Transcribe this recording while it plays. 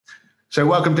So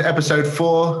welcome to episode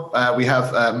 4. We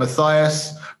have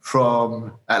Matthias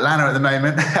from Atlanta at the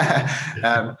moment.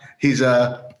 He's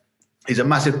a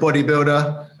massive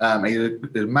bodybuilder.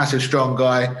 He's a massive, strong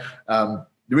guy. The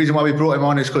reason why we brought him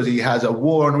on is because he has a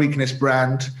War on Weakness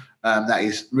brand that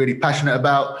he's really passionate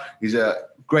about. He's a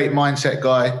great mindset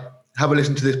guy. Have a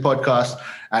listen to this podcast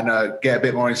and get a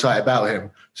bit more insight about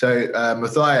him. So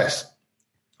Matthias,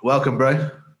 welcome,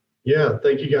 bro. Yeah,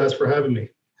 thank you guys for having me.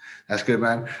 That's good,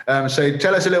 man. So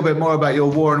tell us a little bit more about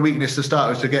your War on Weakness to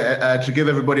start with, to give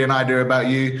everybody an idea about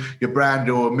you, your brand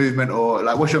or movement, or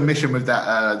like what's your mission with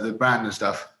that, the brand and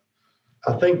stuff?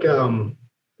 I think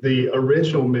the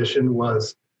original mission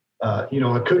was, I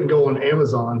couldn't go on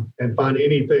Amazon and find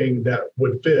anything that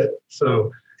would fit.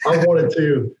 So I wanted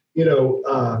to,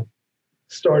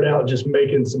 start out just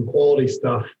making some quality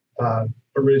stuff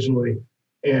originally.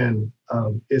 And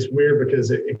it's weird because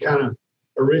it kind of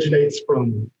originates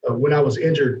from when I was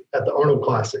injured at the Arnold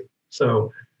Classic.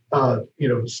 So,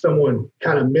 someone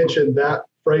kind of mentioned that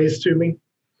phrase to me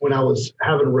when I was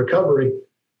having a recovery,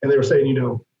 and they were saying,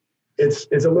 it's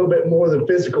a little bit more than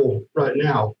physical right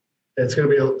now. It's going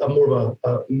to be a more of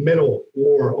a mental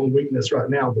war on weakness right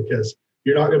now because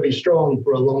you're not going to be strong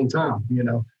for a long time.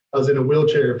 I was in a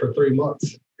wheelchair for 3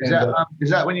 months. Is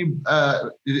that when you,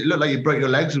 did it look like you broke your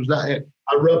legs? Was that it?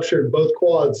 I ruptured both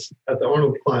quads at the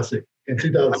Arnold Classic in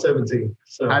 2017.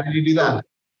 So how did you do that?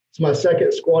 It's my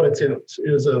second squat attempt.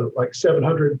 It was like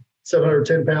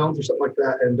 710 pounds or something like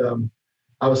that. And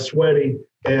I was sweaty,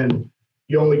 and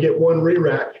you only get one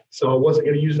re-rack. So I wasn't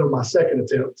going to use it on my second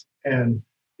attempt. And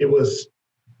it was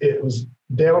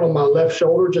down on my left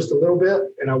shoulder just a little bit.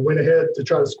 And I went ahead to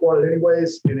try to squat it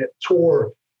anyways. And it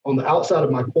tore on the outside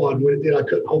of my quad. And when it did, I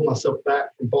couldn't hold myself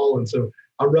back from falling. So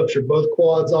I ruptured both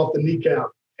quads off the kneecap.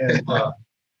 And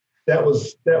that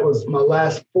was my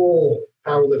last full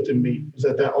powerlifting meet, was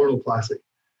at that Arnold Classic.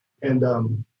 And,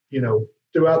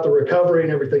 throughout the recovery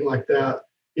and everything like that,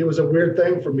 it was a weird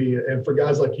thing for me. And for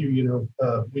guys like you,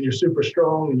 when you're super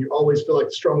strong and you always feel like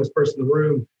the strongest person in the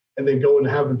room, and then going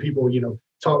and having people,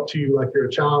 talk to you like you're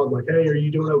a child, like, hey, are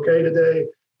you doing okay today?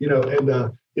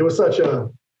 And it was such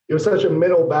a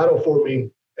mental battle for me.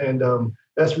 And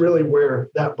that's really where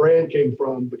that brand came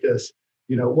from, because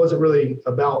it wasn't really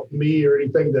about me or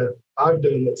anything that I've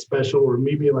done that's special, or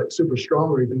me being like super strong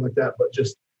or anything like that, but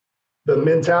just the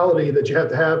mentality that you have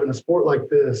to have in a sport like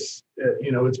this.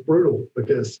 It's brutal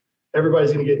because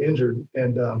everybody's going to get injured.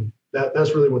 And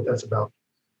that's really what that's about.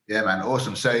 Yeah, man.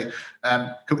 Awesome. So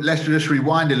let's just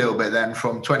rewind a little bit then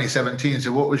from 2017.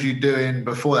 So what was you doing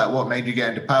before that? What made you get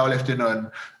into powerlifting?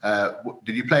 And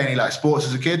did you play any like sports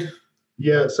as a kid?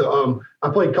 Yeah, so I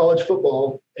played college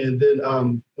football, and then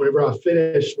whenever I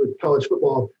finished with college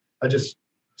football, I just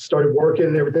started working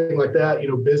and everything like that,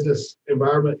 business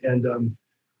environment, and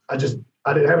I didn't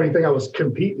have anything I was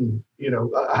competing.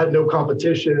 I had no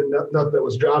competition, nothing that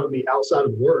was driving me outside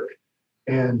of work,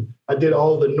 and I did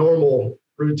all the normal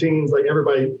routines like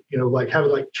everybody, like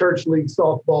having like church league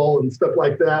softball and stuff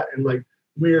like that, and like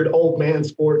weird old man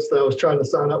sports that I was trying to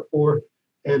sign up for,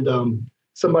 and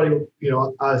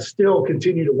I still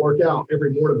continue to work out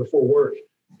every morning before work.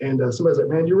 And somebody's like,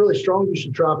 man, you're really strong. You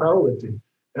should try powerlifting.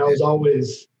 And I was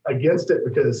always against it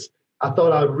because I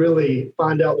thought I'd really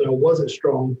find out that I wasn't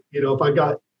strong, if I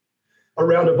got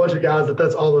around a bunch of guys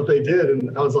that's all that they did.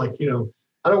 And I was like,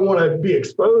 I don't want to be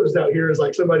exposed out here as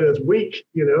like somebody that's weak.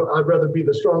 I'd rather be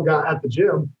the strong guy at the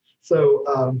gym.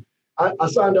 So I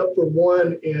signed up for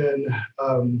one in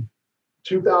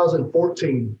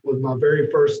 2014 was my very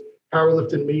first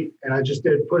powerlifting meet, and I just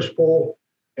did push-pull,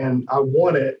 and I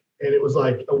won it. And it was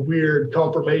like a weird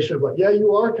confirmation of like, yeah,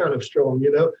 you are kind of strong,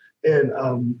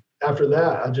 And after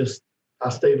that, I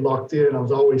stayed locked in. I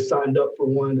was always signed up for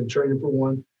one and training for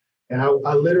one. And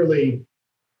I literally,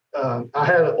 I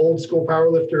had an old school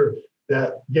powerlifter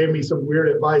that gave me some weird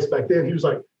advice back then. He was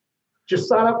like, just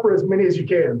sign up for as many as you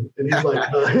can. And he was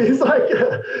like, he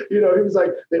was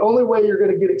like, the only way you're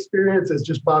going to get experience is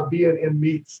just by being in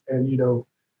meets and,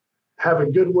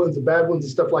 having good ones and bad ones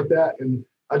and stuff like that. And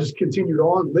I just continued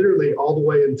on literally all the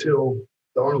way until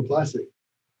the Arnold Classic.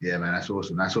 Yeah, man, that's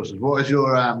awesome. That's awesome. What was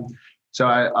your, so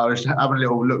I was having a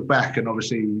little look back, and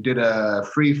obviously you did a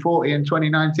 340 in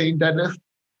 2019 deadlift.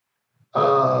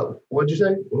 What'd you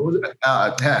say? What was it?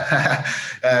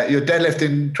 Your deadlift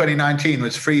in 2019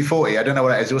 was 340. I don't know what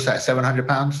that is. What's that, 700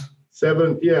 pounds?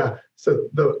 Yeah. So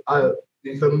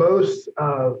the most,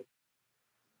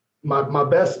 my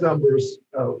best numbers,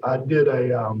 I did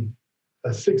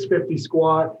a 650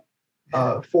 squat,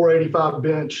 485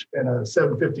 bench, and a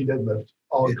 750 deadlift,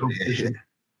 all in competition.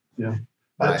 Yeah.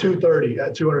 At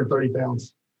 230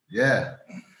 pounds. Yeah.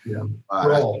 Yeah.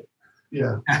 Raw.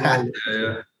 Yeah.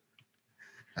 Yeah.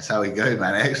 That's how we go,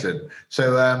 man. Excellent.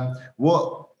 So,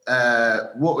 what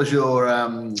was your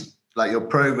like your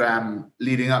program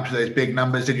leading up to those big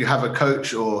numbers? Did you have a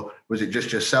coach, or was it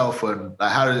just yourself? And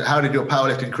like, how did your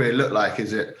powerlifting career look like?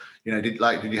 Is it, you know, did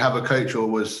you have a coach, or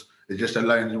was it just a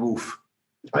lone wolf?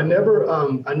 I never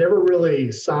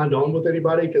really signed on with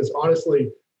anybody because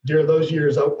honestly, during those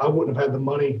years, I wouldn't have had the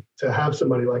money to have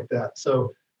somebody like that.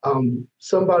 So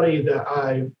somebody that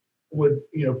I would,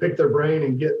 you know, pick their brain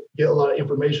and get a lot of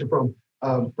information from,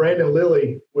 Brandon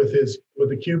Lilly with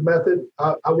the cube method.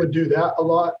 I would do that a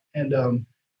lot, and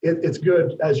it's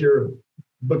good as you're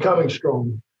becoming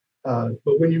strong.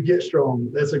 But when you get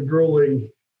strong, that's a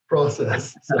grueling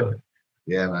process. So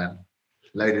yeah, man,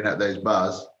 loading up those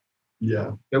bars.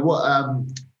 Yeah. So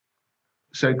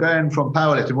so going from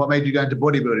powerlifting, what made you go into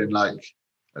bodybuilding? Like,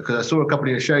 because I saw a couple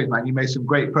of your shows, man. You made some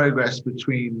great progress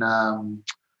between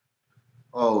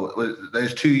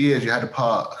those 2 years you had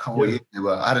apart. I can't remember what year they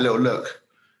were. I had a little look.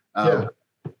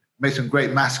 Made some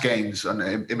great mass gains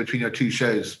in between your two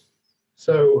shows.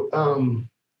 So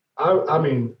I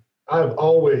mean, I've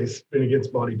always been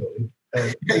against bodybuilding.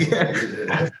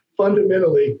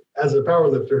 Fundamentally as a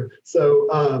powerlifter.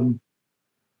 So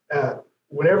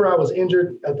whenever I was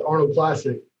injured at the Arnold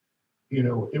Classic, you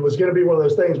know, it was going to be one of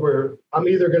those things where I'm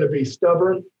either going to be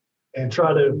stubborn and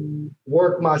try to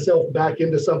work myself back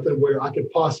into something where I could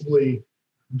possibly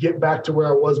get back to where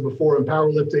I was before in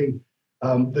powerlifting.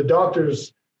 The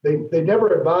doctors, they never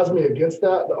advised me against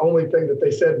that. The only thing that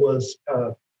they said was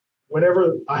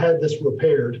whenever I had this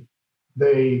repaired,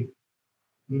 they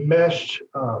meshed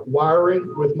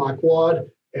wiring with my quad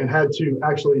and had to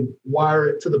actually wire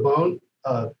it to the bone,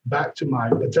 back to my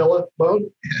patella bone.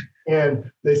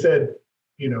 And they said,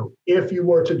 you know, if you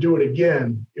were to do it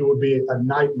again, it would be a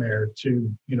nightmare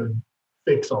to, you know,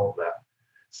 fix all of that.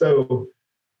 So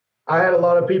I had a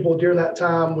lot of people during that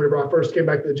time, whenever I first came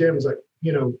back to the gym, was like,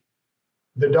 you know,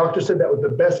 the doctor said that was the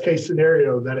best case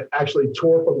scenario, that it actually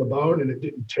tore from the bone and it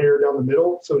didn't tear down the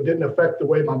middle. So it didn't affect the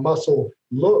way my muscle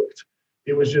looked.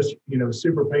 It was just, you know,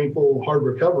 super painful, hard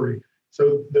recovery.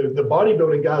 So the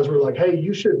bodybuilding guys were like, hey,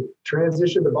 you should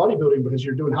transition to bodybuilding because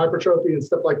you're doing hypertrophy and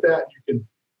stuff like that. You can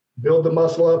build the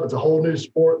muscle up. It's a whole new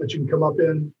sport that you can come up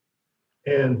in.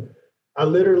 And I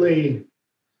literally,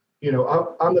 you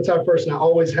know, I'm the type of person, I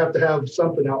always have to have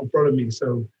something out in front of me.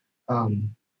 So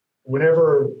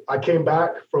whenever I came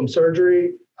back from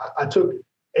surgery, I took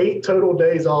 8 total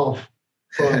days off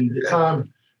from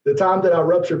the time that I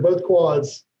ruptured both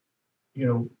quads, you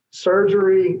know,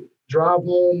 surgery, drive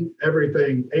home,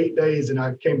 everything, 8 days. And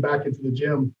I came back into the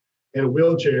gym in a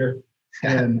wheelchair.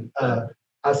 And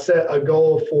I set a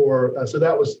goal for, so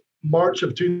that was March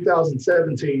of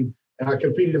 2017. And I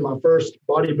competed in my first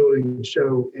bodybuilding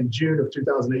show in June of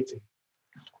 2018.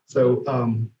 So,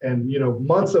 and, you know,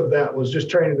 months of that was just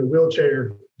training in a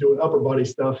wheelchair, doing upper body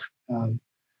stuff. And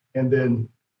then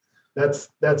that's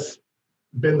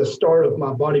been the start of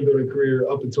my bodybuilding career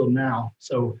up until now.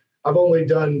 So I've only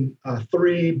done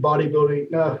 3 bodybuilding,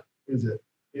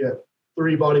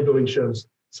 3 bodybuilding shows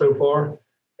so far.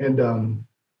 And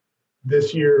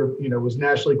this year, you know, was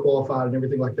nationally qualified and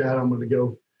everything like that. I'm going to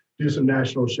go do some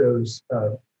national shows,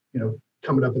 you know,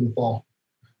 coming up in the fall.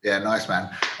 Yeah, nice, man.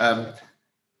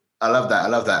 I love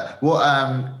that. What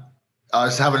I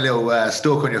was having a little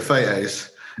stalk on your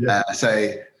photos. Yeah.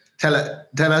 So tell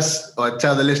us or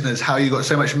tell the listeners how you got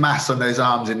so much mass on those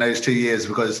arms in those 2 years,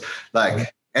 because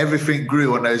like everything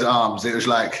grew on those arms. It was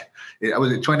like,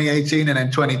 was it 2018 and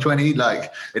then 2020?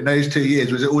 Like in those 2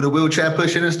 years, was it all the wheelchair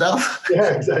pushing and stuff?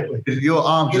 Yeah, exactly. Your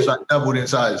arms just like doubled in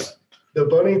size. The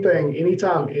funny thing,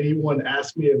 anytime anyone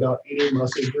asks me about any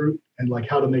muscle group and like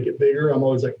how to make it bigger, I'm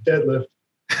always like deadlift.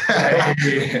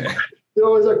 They're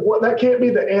always like, "What? That can't be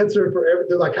the answer for everything."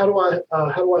 They're like, how do I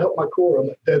help my core? I'm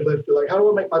like, deadlift. They're like, how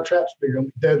do I make my traps bigger? I'm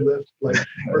like, deadlift. Like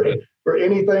for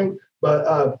anything.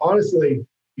 But honestly,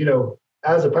 you know,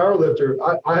 as a powerlifter,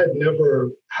 I had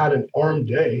never had an arm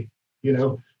day. You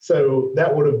know, so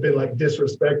that would have been like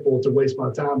disrespectful to waste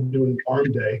my time doing an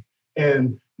arm day.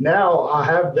 And now I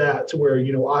have that to where,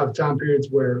 you know, I have time periods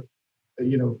where,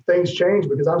 you know, things change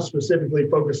because I'm specifically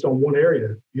focused on one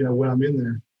area, you know, when I'm in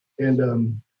there.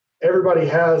 And everybody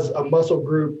has a muscle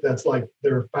group that's like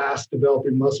their fast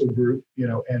developing muscle group, you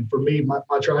know, and for me, my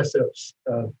triceps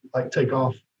like take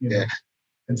off, you know.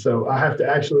 And so I have to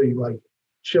actually like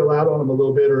chill out on them a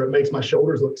little bit or it makes my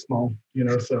shoulders look small, you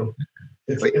know, so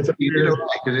it's a weird,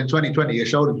 because in 2020, your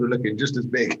shoulders were looking just as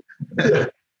big. Yeah.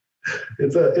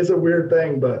 It's a weird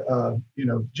thing, but you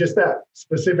know, just that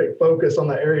specific focus on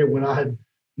the area when I had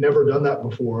never done that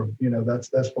before, you know,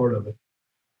 that's part of it.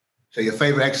 So your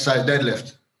favorite exercise,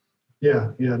 deadlift?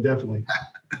 Yeah, definitely.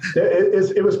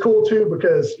 It was cool too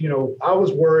because, I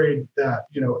was worried that,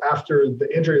 after the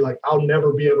injury, like I'll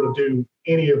never be able to do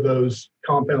any of those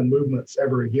compound movements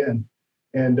ever again.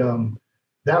 And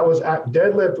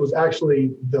deadlift was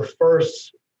actually the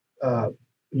first,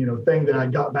 thing that I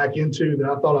got back into that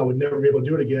I thought I would never be able to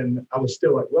do it again. I was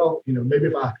still like, well, maybe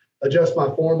if I adjust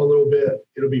my form a little bit,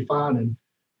 it'll be fine. And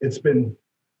it's been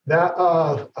that,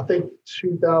 I think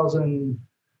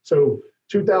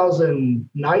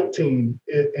 2019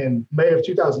 in May of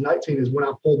 2019 is when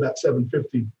I pulled that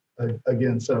 750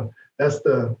 again. So it's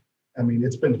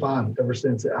been fine ever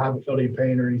since. I haven't felt any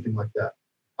pain or anything like that.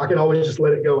 I can always just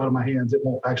let it go out of my hands. It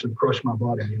won't actually crush my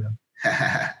body,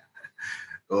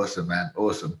 Awesome, man.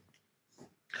 Awesome.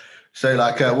 So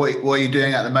what are you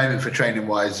doing at the moment for training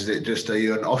wise? Is it just, are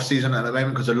you in off season at the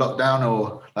moment because of lockdown,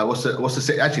 or tell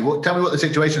me what the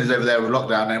situation is over there with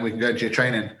lockdown, and then we can go into your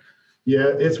training. Yeah,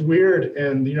 it's weird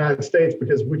in the United States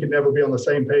because we can never be on the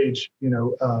same page,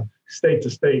 state to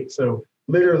state. So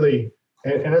literally,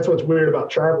 and that's what's weird about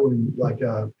traveling.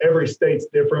 Every state's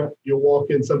different. You'll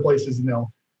walk in some places and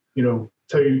they'll,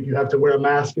 tell you have to wear a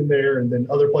mask in there, and then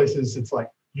other places it's like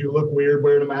you look weird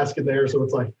wearing a mask in there. So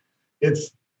it's like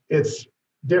it's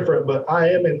different. But I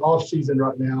am in off season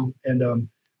right now, and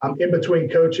I'm in between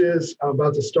coaches. I'm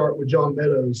about to start with John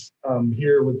Meadows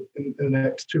here in the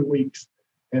next 2 weeks.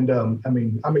 And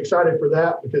I'm excited for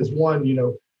that because one,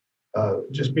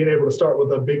 just being able to start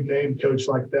with a big name coach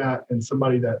like that and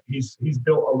somebody that he's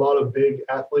built a lot of big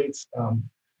athletes.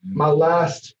 My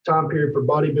last time period for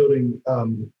bodybuilding,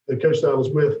 the coach that I was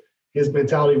with, his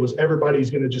mentality was everybody's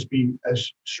going to just be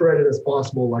as shredded as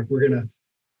possible. Like we're going to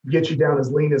get you down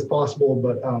as lean as possible.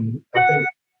 But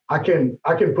I think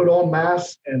I can put on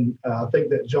mass, and I think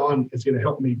that John is going to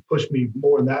help me push me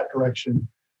more in that direction.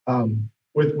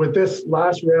 With this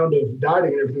last round of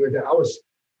dieting and everything like that, I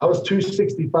was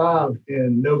 265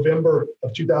 in November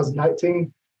of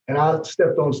 2019, and I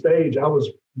stepped on stage. I was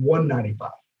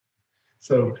 195.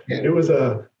 So it was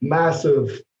a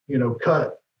massive,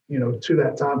 cut, to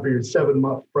that time period,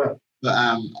 7-month prep.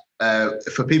 But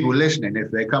for people listening,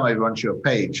 if they come over onto your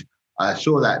page, I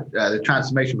saw that the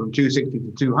transformation from 260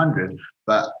 to 200,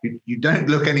 but you don't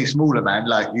look any smaller, man.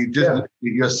 Like you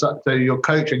just, so your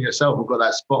coach and yourself have got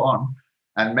that spot on.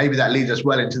 And maybe that leads us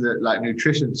well into the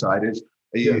nutrition side.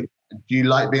 Do you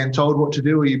like being told what to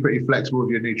do? Or are you pretty flexible with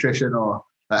your nutrition, or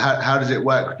how does it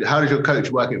work? How does your coach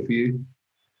work it for you?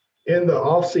 In the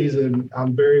off season,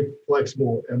 I'm very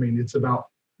flexible. It's about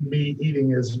me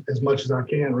eating as much as I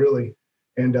can, really.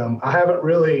 And I haven't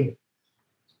really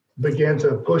began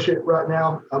to push it right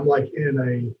now. I'm like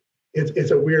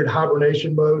it's a weird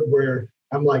hibernation mode where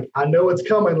I'm like, I know it's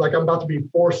coming. Like I'm about to be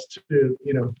forced to,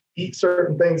 eat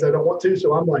certain things I don't want to.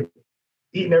 So I'm like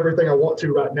eating everything I want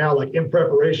to right now, like in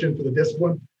preparation for the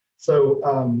discipline. So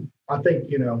I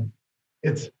think,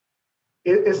 it's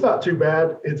not too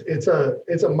bad. It's a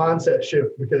mindset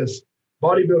shift because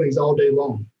bodybuilding is all day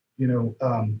long.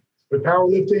 With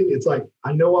powerlifting, it's like,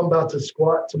 I know I'm about to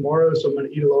squat tomorrow, so I'm going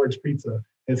to eat a large pizza.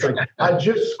 It's like, I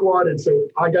just squatted, so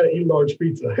I got to eat a large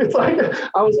pizza. It's like,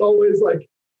 I was always like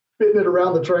fitting it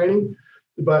around the training.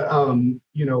 But,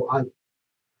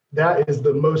 that is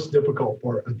the most difficult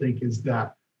part, I think, is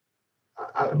that,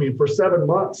 for 7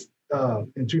 months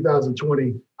in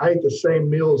 2020, I ate the same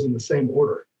meals in the same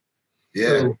order.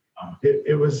 Yeah. So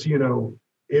it was,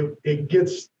 it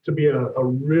gets to be a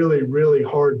really, really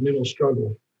hard mental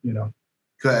struggle,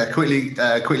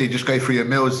 Quickly just go through your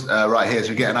meals right here so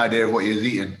we get an idea of what you're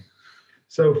eating.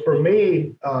 So for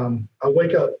me, I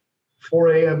wake up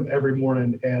 4 a.m. every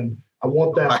morning, and I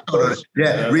want that.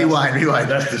 Rewind.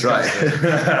 That's right.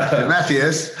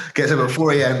 Matthias gets up at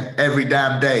 4 a.m. every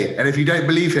damn day. And if you don't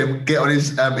believe him, get on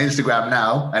his Instagram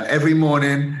now. And every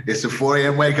morning, it's a 4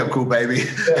 a.m. wake up call, baby.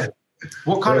 Yeah.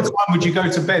 What kind of time would you go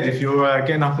to bed if you're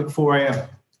getting up at 4 a.m.?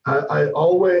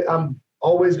 I'm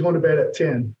always going to bed at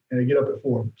 10 and I get up at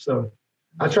 4. So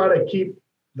I try to keep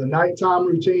the nighttime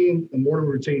routine and morning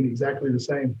routine exactly the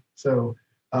same. So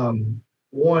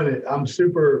one, I'm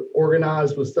super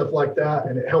organized with stuff like that,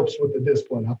 and it helps with the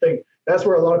discipline. I think that's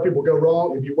where a lot of people go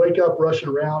wrong. If you wake up rushing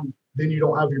around, then you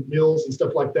don't have your meals and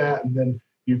stuff like that. And then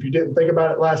if you didn't think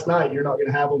about it last night, you're not going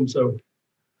to have them. So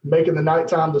making the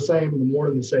nighttime the same and the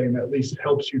morning the same at least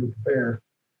helps you to prepare.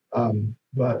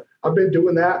 But I've been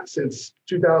doing that since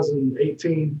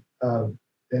 2018.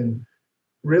 And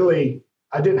really,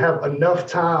 I didn't have enough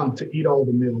time to eat all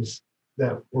the meals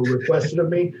that were requested of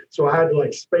me. So I had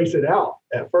to space it out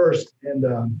at first. And,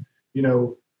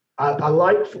 I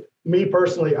like, me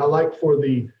personally, I like for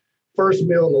the first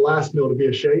meal and the last meal to be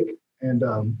a shake. And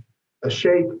a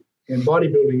shake in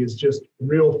bodybuilding is just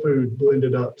real food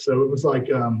blended up. So it was like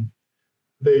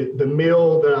the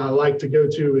meal that I like to go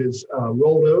to is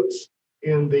rolled oats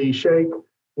in the shake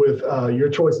with your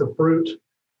choice of fruit,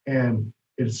 and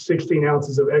it's 16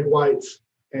 ounces of egg whites,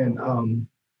 and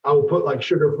I will put like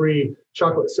sugar-free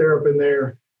chocolate syrup in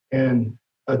there and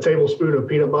a tablespoon of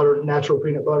peanut butter, natural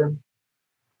peanut butter,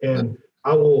 and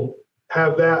I will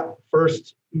have that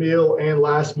first meal and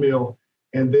last meal,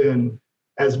 and then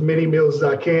as many meals as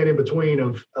I can in between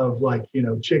of like, you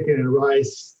know, chicken and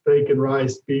rice, steak and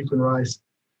rice, beef and rice.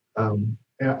 And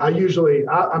I usually,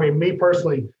 I mean, me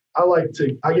personally,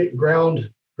 I get ground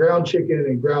chicken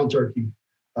and ground turkey,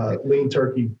 lean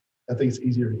turkey. I think it's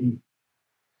easier to eat.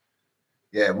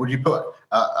 Yeah, would you put?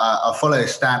 I follow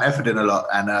Stan Efferdin a lot,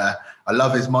 and I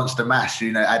love his monster mash.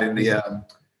 You know, adding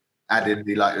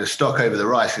the like the stock over the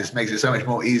rice, just makes it so much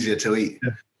more easier to eat.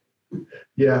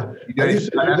 Yeah, I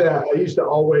used to do that. I used to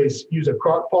always use a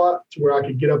crock pot to where I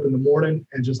could get up in the morning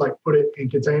and just like put it in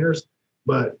containers.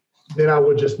 But then I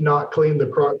would just not clean the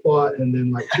crock pot, and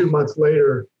then like 2 months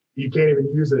later, you can't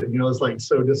even use it. You know, it's like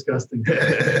so disgusting.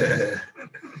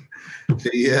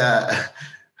 Yeah.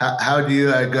 How do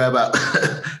you go about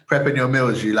prepping your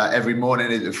meals? You like every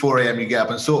morning at 4 a.m. you get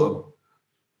up and sort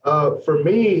them? For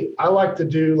me, I like to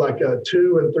do like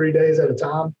 2 and 3 days at a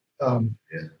time.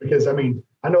 Because I mean,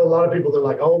 I know a lot of people, they're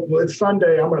like, oh, well, it's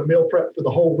Sunday, I'm going to meal prep for the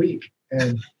whole week.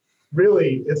 And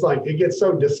really, it's like, it gets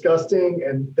so disgusting,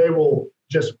 and they will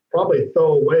just probably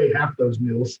throw away half those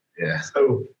meals. Yeah.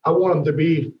 So I want them to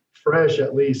be fresh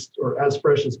at least, or as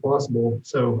fresh as possible.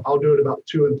 So I'll do it about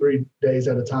 2 and 3 days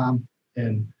at a time.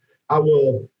 And I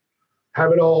will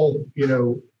have it all, you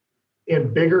know,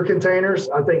 in bigger containers.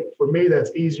 I think for me,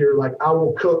 that's easier. Like I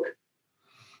will cook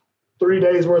 3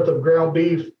 days worth of ground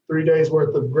beef, 3 days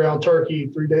worth of ground turkey,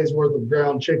 3 days worth of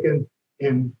ground chicken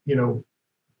in, you know,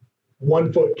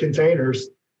 1 foot containers.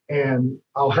 And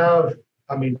I'll have,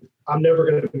 I mean, I'm never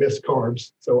going to miss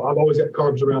carbs. So I've always got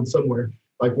carbs around somewhere,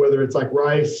 like whether it's like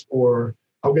rice, or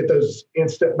I'll get those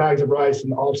instant bags of rice in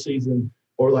the off season,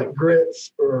 or like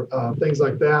grits or things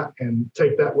like that, and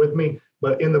take that with me.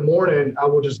 But in the morning, I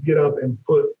will just get up and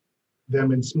put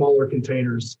them in smaller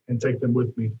containers and take them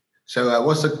with me. So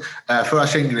what's the, for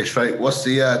us English folk, what's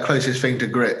the closest thing to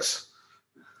grits?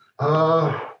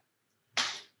 I've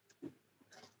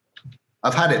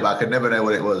had it, but I could never know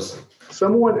what it was.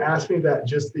 Someone asked me that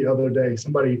just the other day.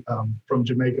 Somebody from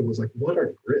Jamaica was like, what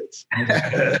are grits? And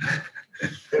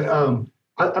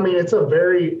I mean, it's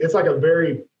like a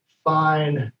very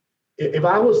fine, if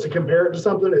I was to compare it to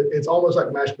something, it's almost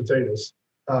like mashed potatoes.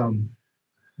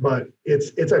 But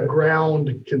it's a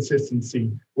ground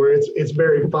consistency where it's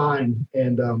very fine,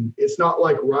 and it's not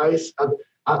like rice.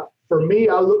 For me,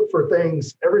 I look for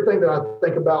things, everything that I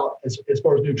think about as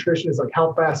far as nutrition is like,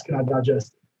 how fast can I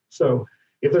digest it? So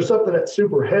if there's something that's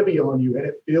super heavy on you and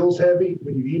it feels heavy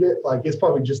when you eat it, like it's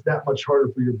probably just that much harder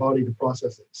for your body to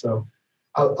process it. So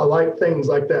I like things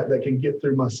like that can get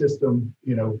through my system,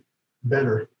 you know,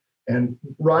 better. And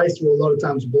rice will a lot of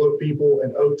times bloat people,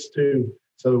 and oats too.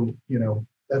 So, you know,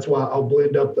 that's why I'll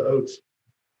blend up the oats.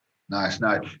 Nice.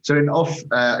 So in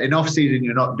off season,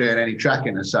 you're not doing any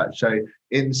tracking as such. So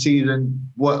in season,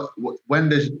 when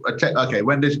does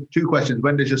 2 questions?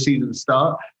 When does your season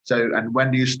start? So, and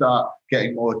when do you start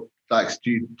getting more, like,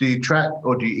 do you track,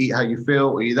 or do you eat how you feel?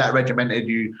 Or are you that regimented?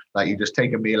 You just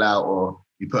take a meal out, or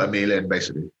you put a meal in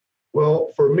basically?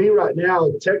 Well, for me right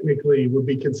now, technically would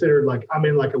be considered like I'm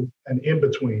in like an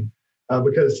in-between,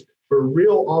 because for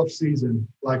real off season,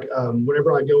 like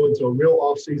whenever I go into a real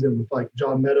off season with like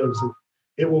John Meadows,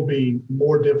 it will be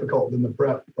more difficult than the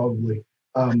prep probably,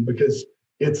 because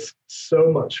it's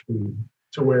so much food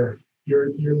to where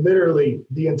you're literally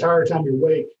the entire time you're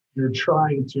awake, you're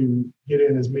trying to get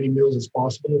in as many meals as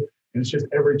possible, and it's just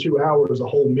every 2 hours a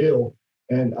whole meal,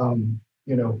 and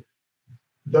you know.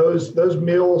 Those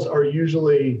meals are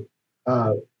usually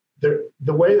the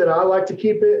way that I like to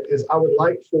keep it is I would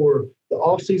like for the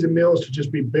off-season meals to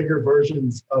just be bigger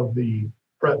versions of the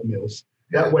prep meals.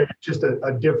 That way, it's just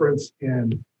a difference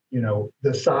in, you know,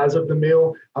 the size of the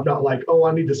meal. I'm not like, oh,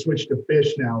 I need to switch to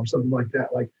fish now or something like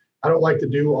that. Like, I don't like to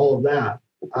do all of that.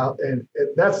 And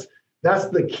that's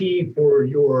the key for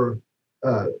your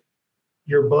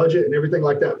budget and everything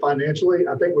like that financially.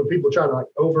 I think when people try to like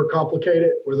overcomplicate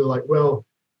it, where they're like, well,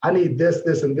 I need this,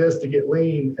 this, and this to get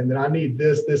lean, and then I need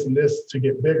this, this, and this to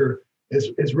get bigger.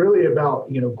 It's really about,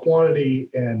 you know, quantity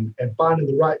and finding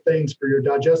the right things for your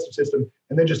digestive system,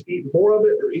 and then just eat more of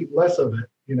it or eat less of it.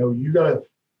 You know,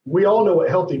 we all know what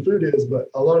healthy food is, but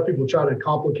a lot of people try to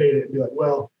complicate it and be like,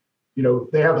 well, you know,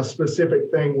 they have a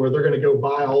specific thing where they're going to go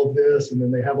buy all of this, and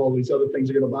then they have all these other things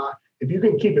they're going to buy. if you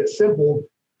can keep it simple,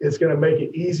 it's going to make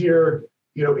it easier,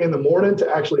 in the morning to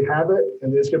actually have it.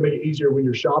 And it's going to make it easier when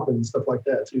you're shopping and stuff like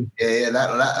that too. Yeah. That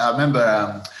I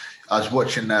remember I was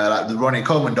watching like the Ronnie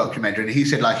Coleman documentary, and he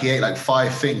said like he ate like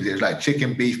 5 things. It was like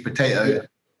chicken, beef, potato,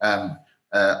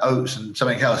 oats, and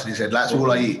something else. And he said, that's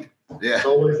all I eat. Yeah. It's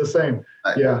always the same.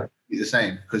 Like, yeah. Eat the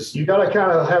same. Because you got to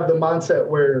kind of have the mindset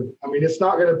where, it's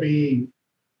not going to be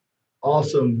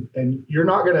awesome. And you're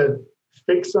not going to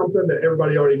fix something that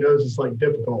everybody already knows is like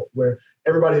difficult, where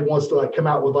everybody wants to like come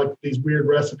out with like these weird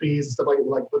recipes and stuff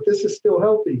like, but this is still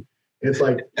healthy. It's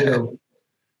like, and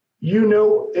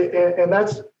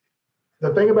that's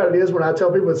the thing about it is when I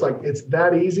tell people it's like, it's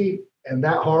that easy and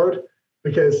that hard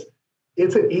because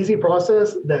it's an easy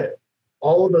process that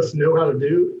all of us know how to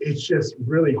do. It's just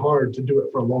really hard to do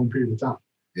it for a long period of time.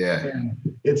 Yeah. And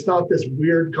it's not this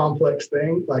weird complex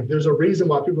thing. Like there's a reason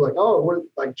why people are like, oh, we're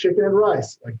like chicken and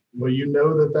rice. Like,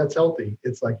 well, that's healthy.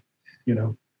 It's like,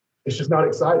 it's just not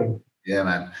exciting. Yeah,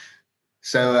 man.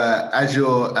 So as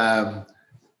you're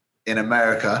in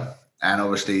America, and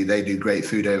obviously they do great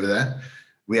food over there,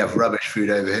 we have rubbish food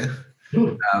over here.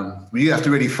 You have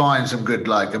to really find some good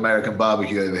like American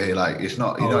barbecue over here. Like it's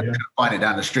not, you're not going to find it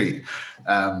down the street.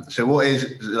 So what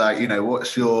is like,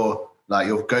 what's your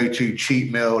go-to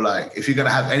cheat meal? Like if you're going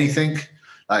to have anything,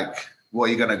 like what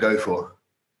are you going to go for?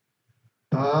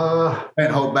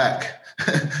 Don't hold back.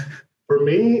 For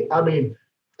me,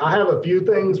 I have a few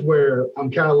things where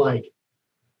I'm kind of like,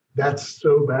 that's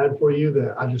so bad for you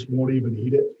that I just won't even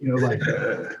eat it. Like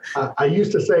I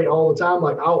used to say all the time,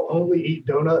 like I'll only eat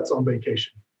donuts on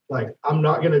vacation. Like I'm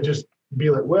not going to just be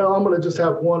like, well, I'm going to just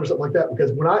have one or something like that.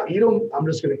 Because when I eat them, I'm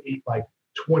just going to eat like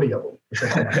 20 of them.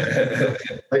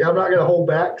 Like I'm not going to hold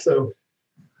back. So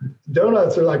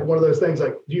donuts are like one of those things.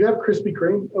 Like, do you have Krispy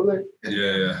Kreme over there?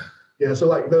 Yeah. Yeah. So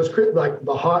like those, like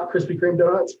the hot Krispy Kreme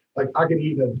donuts, like I can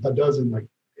eat a dozen, like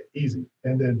easy.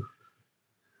 And then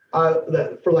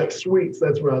for like sweets,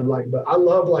 that's what I like. But I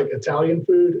love like Italian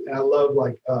food and I love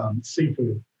like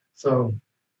seafood. So,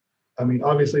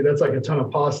 obviously that's like a ton of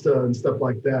pasta and stuff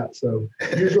like that. So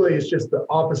usually it's just the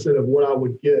opposite of what I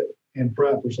would get in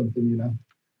prep or something,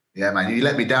 Yeah, man. You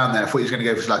let me down there. I thought you was going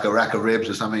to go for like a rack of ribs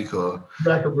or something, or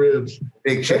rack of ribs,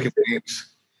 big chicken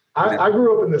wings. I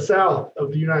grew up in the South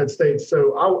of the United States,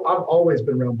 so I've always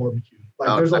been around barbecue.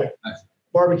 Like there's like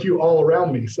barbecue all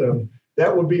around me. So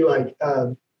that would be like,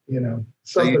 something.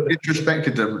 So you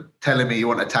disrespected them telling me you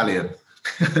want Italian.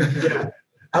 Yeah.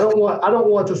 I don't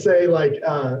want to say like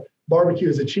barbecue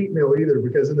is a cheat meal either,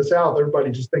 because in the South,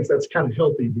 everybody just thinks that's kind of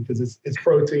healthy because it's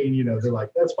protein, they're like,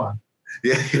 that's fine.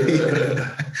 Yeah.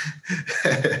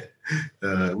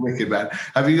 Wicked, man.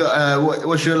 Have you got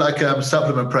what's your like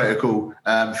supplement protocol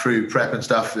through prep and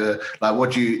stuff?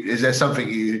 Like is there something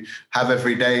you have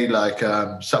every day, like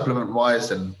supplement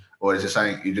wise, or is it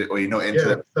something you do, or you're not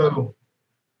into it? So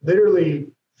literally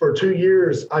for 2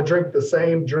 years, I drink the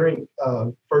same drink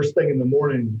first thing in the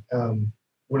morning.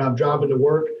 When I'm driving to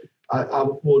work, I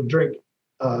will drink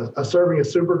a serving of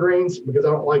Super Greens because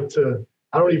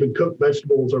I don't even cook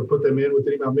vegetables or put them in with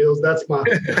any of my meals. That's my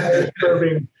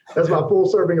serving. That's my full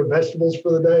serving of vegetables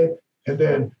for the day. And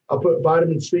then I'll put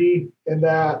vitamin C in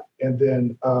that. And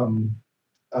then I'm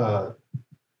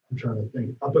trying to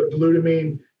think. I'll put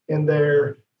glutamine in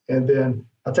there. And then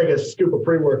I take a scoop of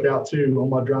pre-workout too on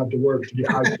my drive to work to get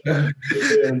hydrated.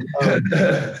 And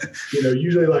then,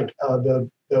 usually like the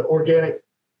organic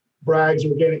Bragg's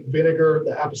organic vinegar,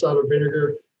 the apple cider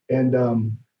vinegar, and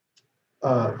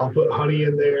I'll put honey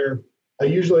in there. I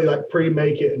usually like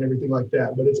pre-make it and everything like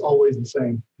that, but it's always the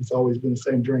same. It's always been the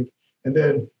same drink. And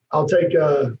then I'll take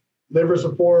liver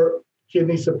support,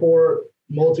 kidney support,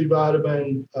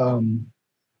 multivitamin.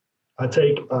 I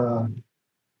take,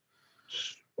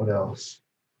 what else?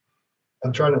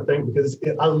 I'm trying to think because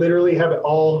I literally have it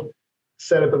all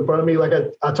set up in front of me. Like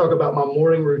I talk about my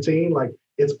morning routine, like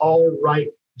it's all right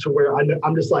to where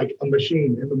I'm just like a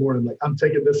machine in the morning. Like I'm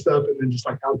taking this stuff and then just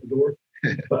like out the door.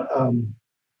 But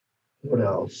what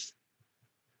else?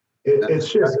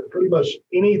 It's just pretty much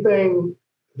anything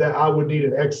that I would need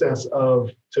an excess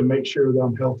of to make sure that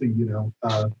I'm healthy,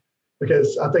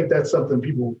 because I think that's something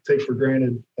people take for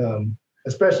granted,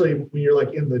 especially when you're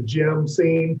like in the gym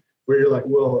scene where you're like,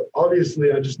 well,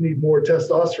 obviously I just need more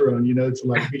testosterone, to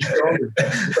like be stronger.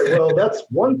 It's like, well, that's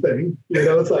one thing,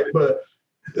 it's like, but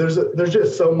there's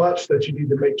just so much that you need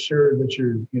to make sure that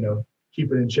you're,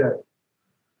 keep it in check.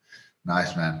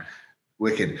 Nice, man.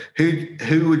 Wicked.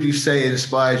 Who would you say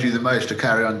inspires you the most to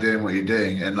carry on doing what you're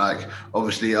doing? And like,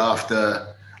 obviously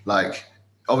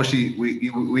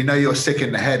we know you're sick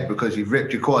in the head because you've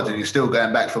ripped your quads and you're still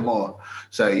going back for more.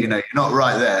 So, you're not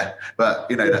right there, but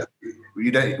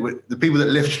the people that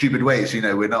lift stupid weights,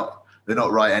 they're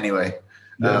not right anyway.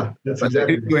 Yeah, that's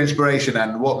exactly your inspiration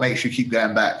and what makes you keep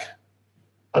going back.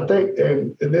 I think,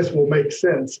 and this will make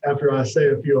sense after I say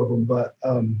a few of them, but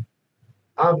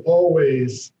I've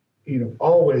always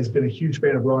been a huge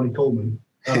fan of Ronnie Coleman.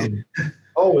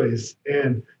 Always.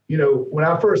 And, when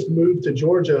I first moved to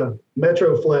Georgia,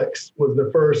 Metroflex was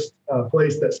the first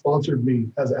place that sponsored me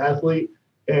as an athlete.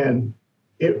 And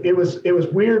it was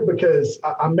weird because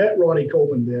I met Ronnie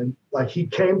Coleman then. Like, he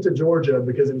came to Georgia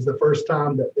because it was the first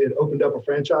time that they had opened up a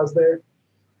franchise there.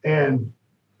 And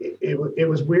it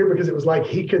was weird because it was like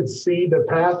he could see the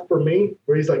path for me,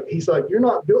 where he's like, you're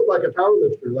not built like a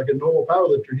powerlifter, like a normal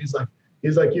powerlifter. He's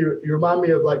like, you remind me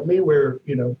of like me, where,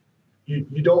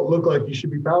 you don't look like you should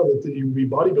be powerlifting, you be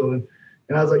bodybuilding.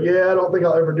 And I was like, yeah, I don't think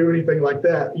I'll ever do anything like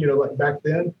that, like back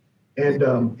then.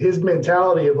 And his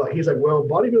mentality of like, he's like, well,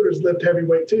 bodybuilders lift heavy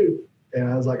weight too.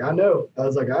 And I was like, I know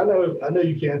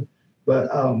you can. But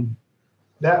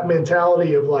that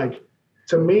mentality of like,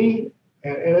 to me,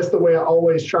 and it's the way I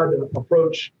always tried to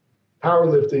approach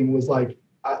powerlifting, was like,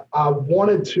 I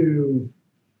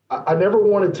never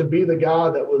wanted to be the guy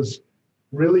that was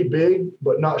really big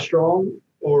but not strong,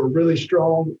 or really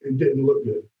strong and didn't look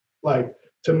good. Like,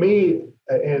 to me,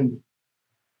 and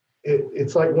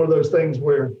it's like one of those things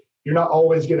where you're not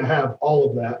always going to have all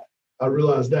of that. I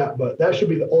realize that, but that should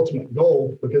be the ultimate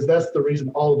goal, because that's the reason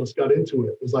all of us got into it.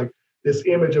 It was like this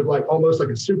image of like almost like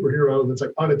a superhero that's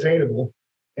like unattainable.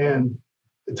 And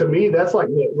to me, that's like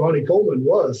what Ronnie Coleman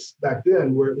was back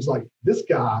then, where it was like, this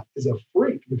guy is a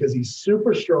freak because he's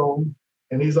super strong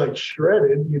and he's like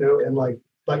shredded, and like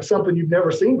something you've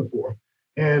never seen before.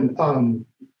 And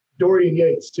Dorian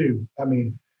Yates too. I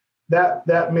mean,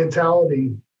 that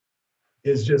mentality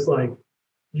is just like,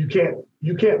 you can't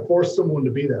force someone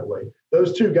to be that way.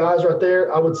 Those two guys right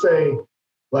there, I would say,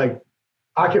 like,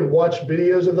 I can watch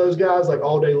videos of those guys like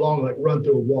all day long, like run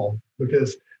through a wall,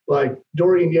 because like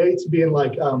Dorian Yates being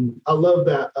like, I love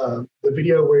that the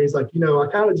video where he's like, I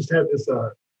kind of just have this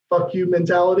fuck you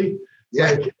mentality.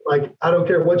 Yeah. Like I don't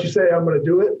care what you say, I'm gonna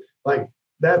do it. Like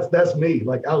that's me.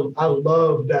 Like I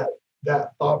love that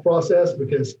thought process,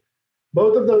 because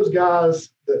both of those guys,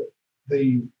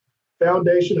 the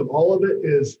foundation of all of it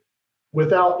is,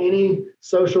 without any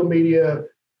social media,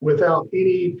 without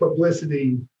any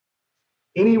publicity,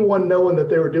 anyone knowing that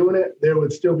they were doing it, they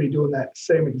would still be doing that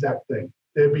same exact thing.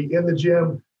 They'd be in the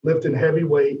gym lifting heavy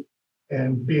weight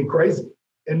and being crazy,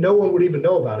 and no one would even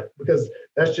know about it, because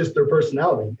that's just their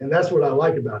personality. And that's what I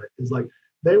like about it, is like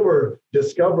they were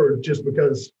discovered just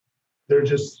because they're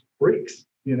just freaks.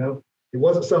 It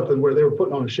wasn't something where they were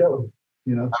putting on a show.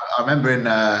 I remember in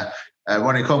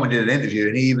Ronnie Coleman did an interview,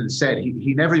 and he even said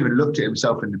he never even looked at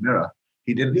himself in the mirror.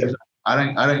 He didn't. Yeah.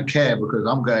 I don't care, because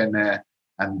I'm going there,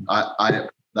 and I'm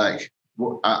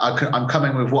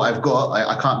coming with what I've got.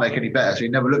 I can't make any better. So he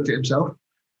never looked at himself.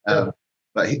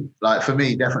 But for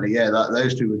me, definitely, yeah.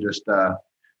 Those two were just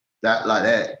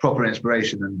they're proper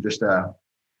inspiration, and just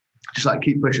like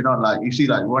keep pushing on. Like you see,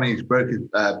 like Ronnie's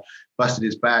busted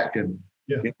his back, and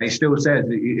he still says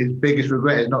his biggest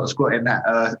regret is not squatting that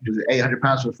 800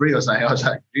 pounds for free or something. I was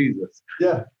like, Jesus.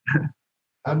 Yeah,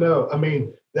 I know. I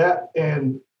mean,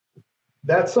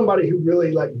 that's somebody who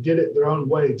really like did it their own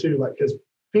way too. Like, because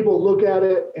people look at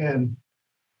it and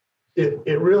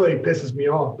it really pisses me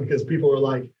off, because people are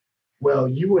like, well,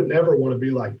 you would never want to be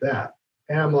like that.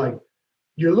 And I'm like,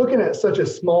 you're looking at such a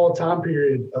small time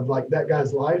period of like that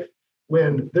guy's life,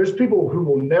 when there's people who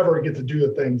will never get to do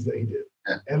the things that he did,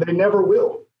 and they never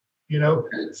will,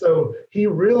 So he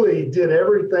really did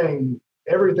everything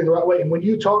the right way. And when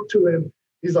you talk to him,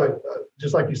 he's like,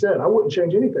 just like you said, I wouldn't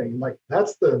change anything. Like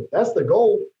that's the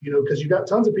goal, because you got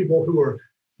tons of people who are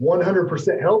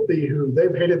 100% healthy, who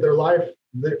they've hated their life,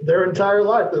 their entire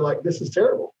life. They're like, this is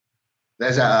terrible.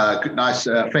 There's a nice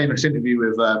famous interview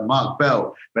with Mark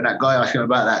Bell, when that guy asked him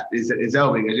about that, his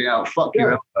elbow. He goes, fuck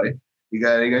your elbow. He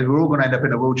goes, we're all going to end up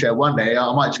in a wheelchair one day.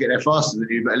 I might just get there faster than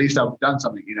you, but at least I've done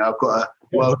something. I've got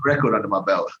a world record under my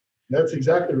belt. That's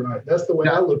exactly right. That's the way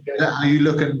I look at it. How you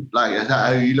looking? Like, is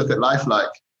that how you look at life? Like,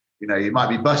 you might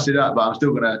be busted up, but I'm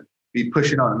still going to be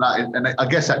pushing on. And I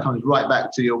guess that comes right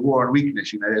back to your war on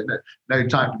weakness. There's no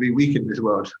time to be weak in this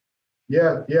world.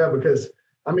 Yeah, because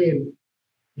I mean,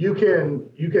 you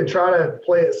can try to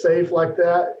play it safe like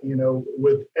that,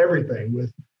 with everything,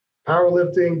 with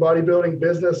powerlifting, bodybuilding,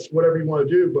 business, whatever you want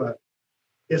to do, but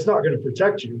it's not going to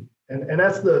protect you. And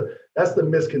that's the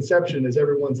misconception, is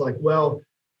everyone's like, well,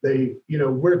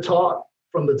 we're taught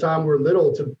from the time we're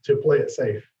little to play it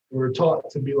safe. We're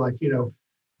taught to be like,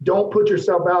 don't put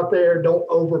yourself out there, don't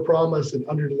overpromise and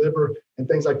underdeliver and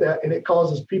things like that. And it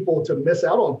causes people to miss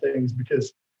out on things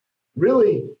because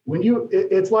really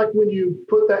it's like when you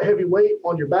put that heavy weight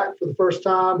on your back for the first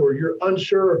time, or you're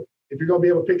unsure if you're going to be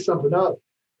able to pick something up.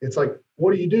 It's like,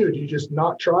 what do? Do you just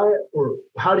not try it? Or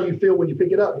how do you feel when you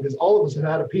pick it up? Because all of us have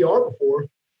had a PR before,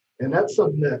 and that's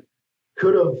something that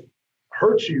could have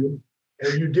hurt you,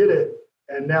 and you did it,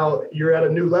 and now you're at a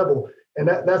new level. And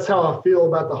that's how I feel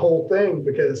about the whole thing,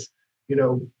 because,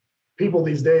 people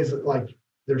these days, like,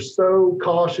 they're so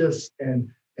cautious and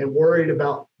worried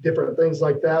about different things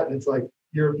like that. And it's like,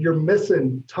 you're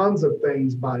missing tons of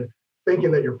things by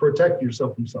thinking that you're protecting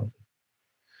yourself from something.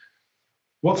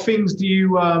 What things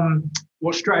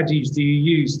what strategies do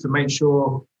you use to make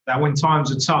sure that when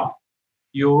times are tough,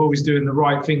 you're always doing the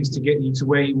right things to get you to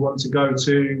where you want to go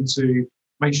to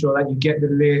make sure that you get the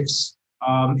lifts,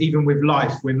 even with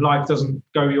life, when life doesn't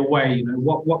go your way?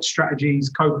 What strategies,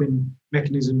 coping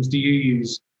mechanisms do you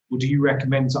use, or do you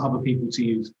recommend to other people to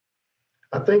use?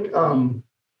 I think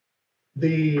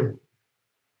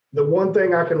the one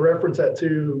thing I can reference that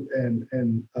to,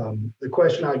 and the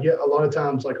question I get a lot of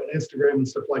times, like on Instagram and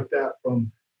stuff like that,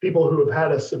 from people who have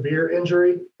had a severe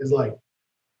injury, is like,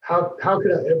 how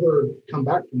could I ever come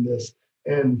back from this?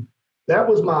 And that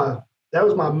was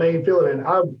my main feeling. And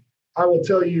I will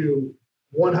tell you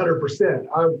 100%,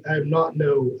 I am not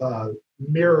no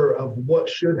mirror of what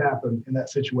should happen in that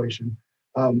situation,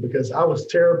 because I was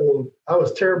terrible. I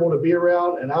was terrible to be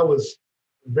around, and I was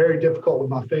very difficult with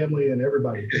my family and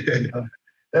everybody.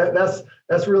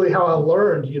 That's really how I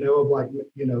learned, of like,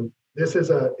 this is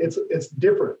it's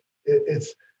different.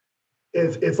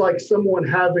 It's like someone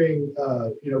having,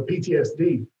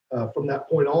 PTSD from that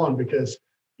point on, because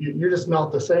you're just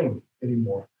not the same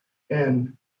anymore.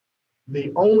 And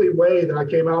the only way that I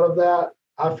came out of that,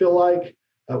 I feel like,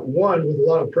 one, with a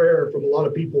lot of prayer from a lot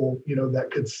of people, that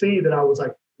could see that I was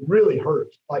like really hurt,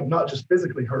 like not just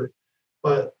physically hurt,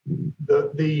 but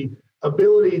the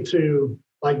ability to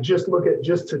like just look at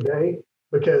just today,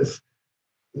 because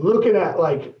looking at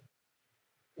like,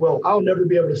 well, I'll never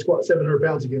be able to squat 700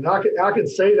 pounds again. I could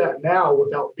say that now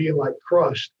without being like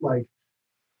crushed. Like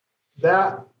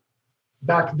that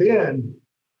back then,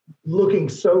 looking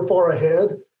so far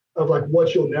ahead of like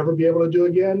what you'll never be able to do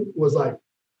again, was like,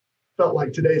 felt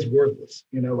like today's worthless.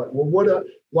 Like, well,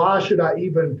 why should I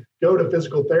even go to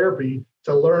physical therapy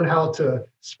to learn how to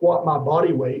squat my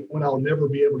body weight when I'll never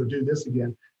be able to do this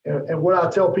again? And what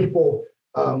I tell people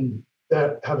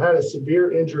that have had a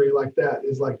severe injury like that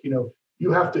is like,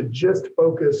 you have to just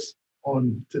focus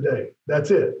on today.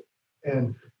 That's it.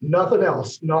 And nothing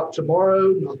else, not tomorrow,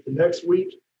 not the next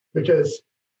week, because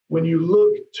when you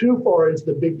look too far into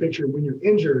the big picture, when you're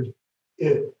injured,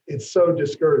 it's so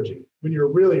discouraging when you're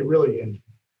really, really injured.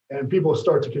 And people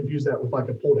start to confuse that with like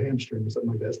a pulled hamstring or something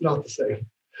like that. It's not the same.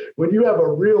 When you have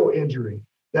a real injury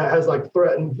that has like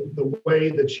threatened the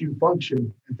way that you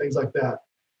function and things like that,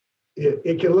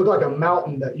 it can look like a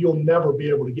mountain that you'll never be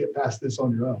able to get past this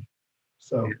on your own.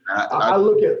 So I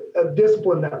look at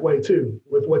discipline that way too,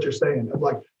 with what you're saying of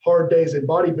like hard days in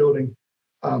bodybuilding.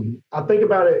 I think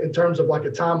about it in terms of like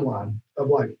a timeline of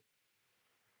like,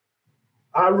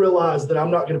 I realize that I'm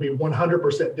not going to be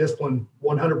 100% disciplined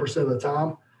 100% of the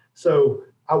time. So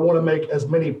I want to make as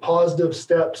many positive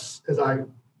steps as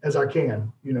I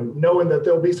can, knowing that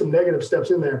there'll be some negative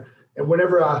steps in there. And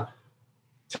whenever I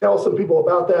tell some people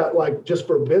about that, like just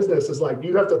for business, it's like,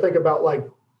 you have to think about like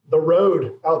the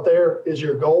road out there is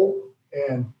your goal.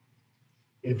 And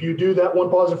if you do that one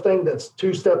positive thing, that's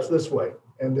 2 steps this way.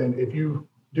 And then if you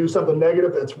do something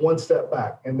negative, that's 1 step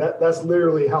back. And that's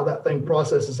literally how that thing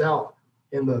processes out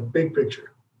in the big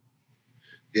picture.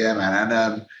 Yeah, man.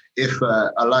 And if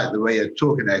I like the way you're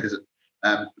talking there, because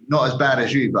not as bad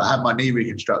as you, but I had my knee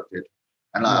reconstructed,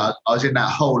 and like, I was in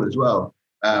that hole as well.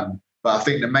 But I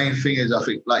think the main thing is, I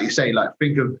think, like you say, like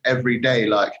think of every day.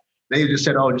 Like they just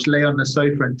said, oh, just lay on the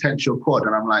sofa and tense your quad,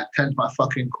 and I'm like, tense my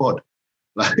fucking quad.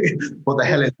 Like, what the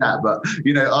hell is that? But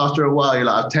after a while, you're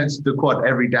like, I've tensed the quad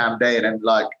every damn day, and then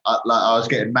I was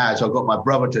getting mad, so I got my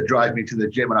brother to drive me to the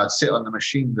gym, and I'd sit on the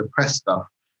machine to press stuff,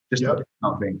 just to do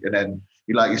something. And then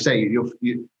you like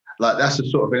that's the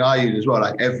sort of thing I use as well.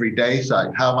 Like every day, it's like,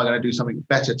 how am I going to do something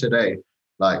better today?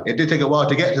 Like it did take a while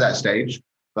to get to that stage,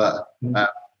 but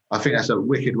I think that's a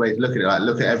wicked way to look at it. Like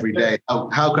look at every day.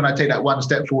 How can I take that 1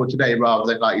 step forward today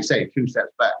rather than, like you say, 2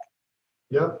 steps back?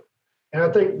 Yeah. And I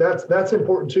think that's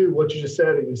important too. What you just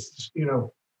said is,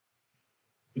 you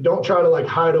don't try to like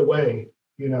hide away,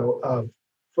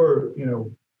 for,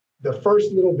 the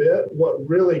first little bit. What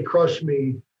really crushed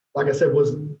me, like I said,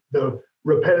 was the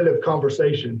repetitive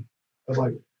conversation of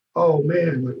like, oh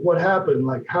man, like what happened?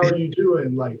 Like, how are you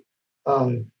doing? Like,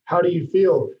 how do you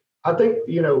feel? I think,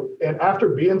 and after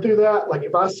being through that, like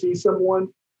if I see someone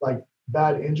like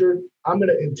bad injured, I'm going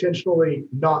to intentionally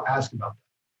not ask about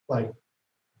that. Like,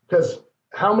 because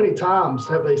how many times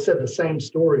have they said the same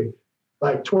story?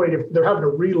 Like 20, they're having to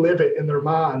relive it in their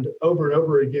mind over and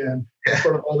over again in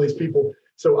front of all these people.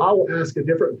 So I will ask a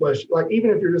different question. Like,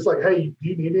 even if you're just like, hey, do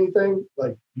you need anything?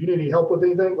 Like, you need any help with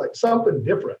anything? Like something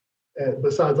different.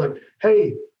 Besides like,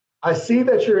 hey, I see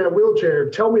that you're in a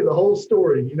wheelchair. Tell me the whole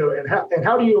story, and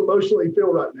how do you emotionally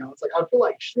feel right now? It's like, I feel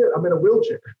like shit, I'm in a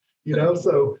wheelchair,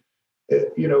 So,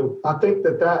 I think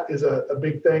that is a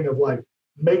big thing of like,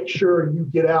 make sure you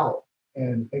get out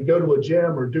and go to a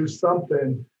gym or do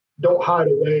something. Don't hide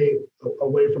away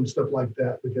from stuff like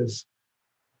that, because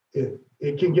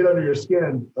it can get under your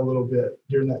skin a little bit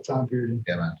during that time period.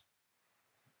 Yeah, man.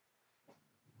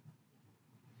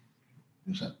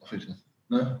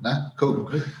 No,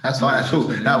 cool. That's fine. That's cool.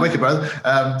 No, wicked, brother.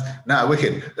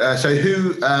 Wicked. So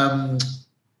who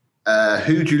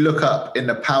do you look up in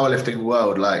the powerlifting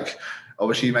world? Like,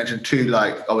 obviously you mentioned two of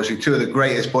the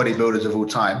greatest bodybuilders of all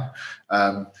time,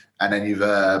 and then you've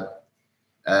So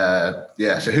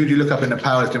who do you look up in the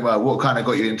powerlifting world? What kind of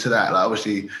got you into that? Like,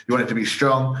 obviously you wanted to be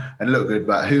strong and look good,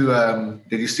 but who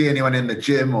did you see anyone in the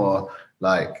gym, or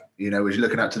like, was you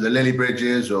looking up to the Lily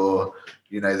Bridges, or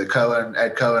the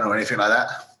Ed Cohen, or anything like that?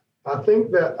 I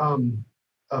think that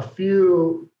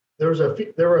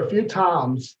there were a few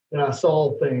times that I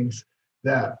saw things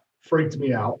that freaked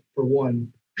me out. For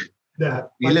one,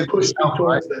 that you live pushed me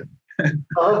towards that.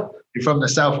 You're from the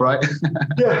South, right?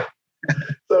 Yeah.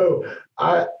 So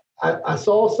I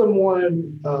saw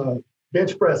someone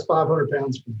bench press 500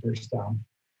 pounds for the first time,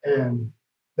 and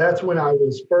that's when I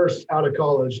was first out of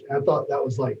college. And I thought that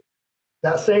was like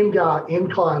that same guy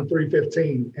incline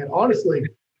 315. And honestly,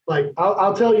 like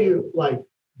I'll tell you, like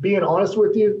being honest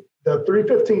with you, the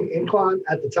 315 incline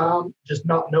at the time, just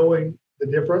not knowing the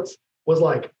difference, was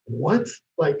like, what?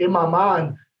 Like in my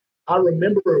mind, I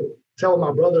remember telling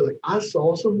my brother, like, I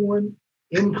saw someone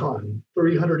incline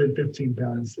 315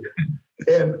 pounds.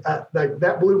 And like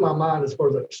that blew my mind as far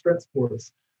as like strength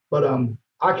sports. But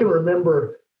I can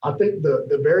remember, I think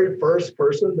the very first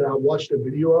person that I watched a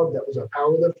video of that was a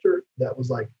powerlifter that was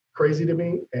like crazy to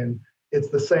me, and it's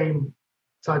the same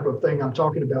type of thing I'm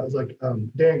talking about, is like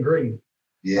Dan Green.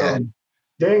 Yeah.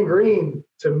 Dan Green,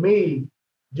 to me,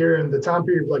 during the time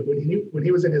period, like when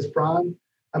he was in his prime,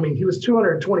 I mean, he was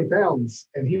 220 pounds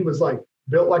and he was like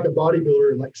built like a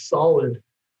bodybuilder and like solid,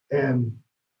 and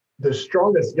the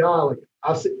strongest guy, like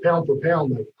I've seen pound for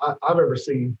pound, like I've ever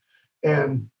seen.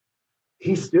 And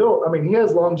he's still, I mean, he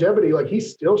has longevity, like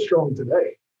he's still strong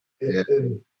today.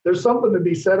 And there's something to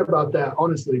be said about that,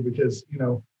 honestly, because,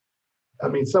 I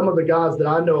mean, some of the guys that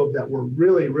I know of that were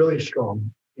really, really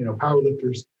strong,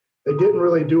 powerlifters, they didn't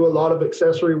really do a lot of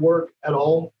accessory work at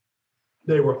all.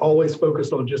 They were always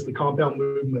focused on just the compound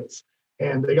movements,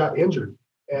 and they got injured.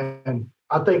 And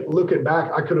I think looking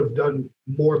back, I could have done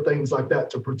more things like that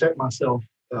to protect myself,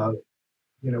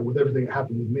 with everything that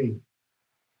happened with me.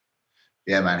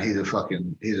 Yeah, man, he's a top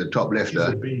lifter.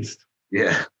 He's a beast.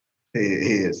 Yeah, he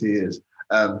is.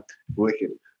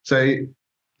 Wicked. So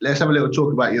let's have a little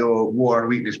talk about your War on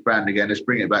Weakness brand again. Let's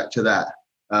bring it back to that.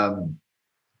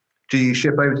 Do you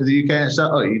ship over to the UK and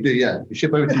stuff? Oh, you do, yeah. You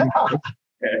ship over to the UK.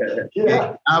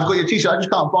 Yeah. I've got your t-shirt. I just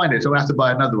can't find it, so I'm going to have to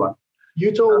buy another one.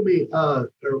 You told me,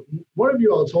 or one of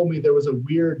you all told me there was a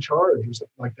weird charge or something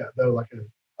like that, though, like a...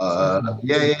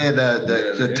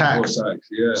 the tax.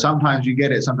 Yeah. Sometimes you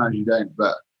get it, sometimes you don't,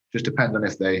 but just depends on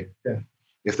if they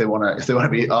want to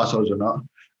be assholes or not.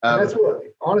 That's what,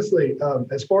 honestly,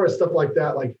 as far as stuff like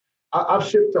that, like I've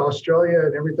shipped to Australia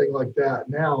and everything like that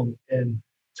now, and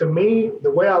to me,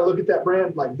 the way I look at that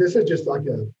brand, like this is just like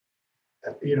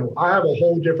I have a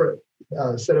whole different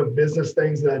set of business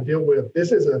things that I deal with.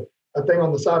 This is a thing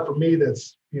on the side for me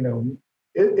that's,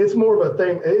 it's more of a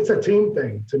thing. It's a team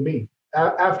thing to me.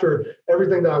 After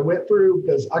everything that I went through,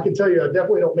 because I can tell you, I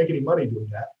definitely don't make any money doing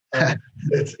that.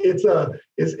 It's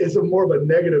a more of a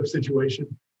negative situation,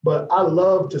 but I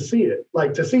love to see it.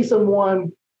 Like to see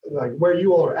someone like where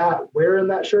you all are at wearing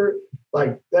that shirt,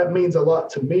 like that means a lot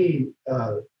to me.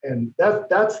 And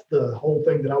that's the whole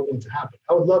thing that I want to happen.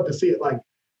 I would love to see it like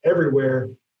everywhere.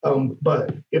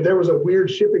 But if there was a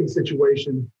weird shipping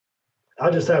situation,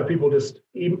 I just have people just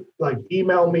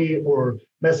email me or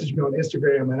message me on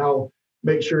Instagram, and I'll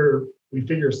make sure we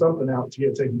figure something out to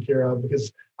get taken care of,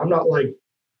 because it's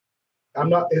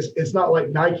not like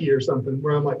Nike or something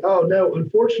where I'm like, oh no,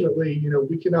 unfortunately,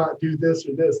 we cannot do this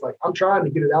or this. Like I'm trying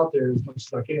to get it out there as much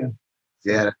as I can.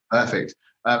 Yeah, perfect.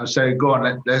 So go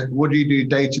on. What do you do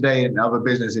day to day in other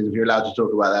businesses, if you're allowed to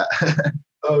talk about that?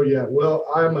 Oh yeah. Well,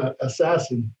 I'm an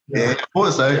assassin. Yeah, I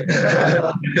thought so.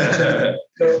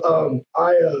 So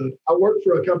I work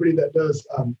for a company that does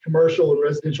commercial and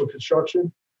residential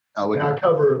construction, Oh, and I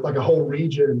cover like a whole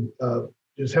region,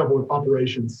 just help with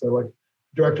operations. So like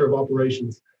director of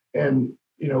operations, and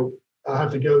I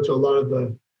have to go to a lot of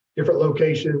the different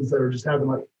locations that are just having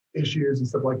like issues and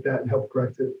stuff like that and help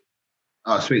correct it.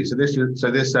 Oh, sweet. So this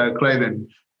clothing.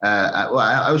 Well,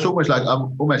 I was almost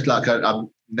like I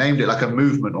named it like a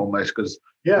movement almost, because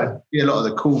Yeah. a lot of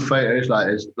the cool photos, like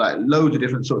there's like loads of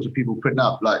different sorts of people putting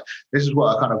up. Like this is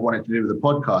what I kind of wanted to do with the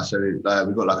podcast. So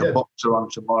we've got like a boxer on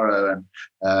tomorrow, and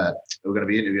we're going to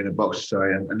be interviewing a boxer.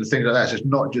 Sorry, and the things like that. So it's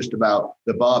not just about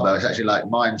the barbell. It's actually like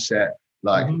mindset,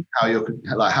 like how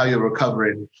you're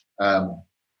recovering,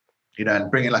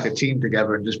 and bringing like a team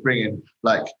together and just bringing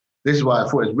like. This is why I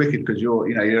thought it was wicked, because you're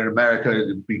in America.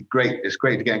 It'd be great. It's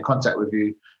great to get in contact with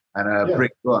you and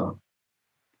bring you on.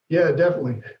 Yeah,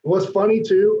 definitely. What's funny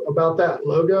too about that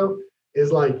logo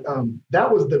is like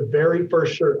that was the very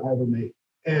first shirt I ever made,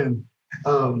 and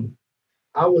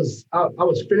I was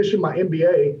finishing my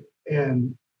MBA,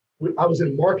 and I was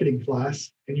in marketing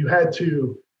class, and you had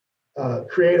to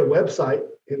create a website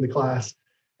in the class,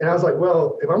 and I was like,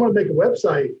 well, if I'm going to make a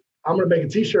website, I'm going to make a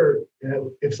T-shirt,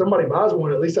 and if somebody buys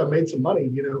one, at least I made some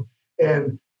money,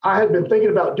 And I had been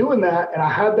thinking about doing that, and I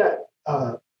had that.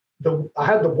 I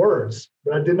had the words,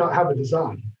 but I did not have a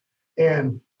design.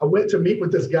 And I went to meet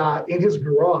with this guy in his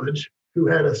garage who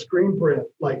had a screen print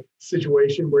like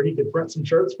situation where he could print some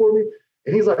shirts for me.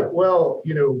 And he's like, well,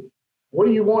 what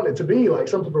do you want it to be? Like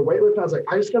something for weightlifting? I was like,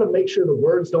 I just got to make sure the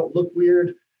words don't look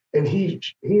weird. And he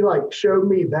like showed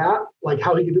me that, like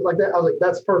how he could do it like that. I was like,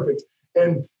 that's perfect.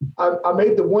 And I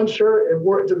made the one shirt and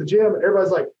wore it to the gym, and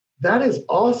everybody's like, that is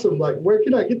awesome. Like, where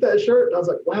can I get that shirt? And I was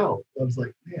like, wow. I was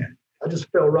like, man, I just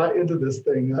fell right into this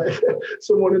thing.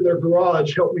 Someone in their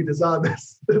garage helped me design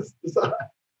this design.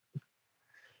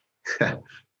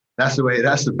 That's the way.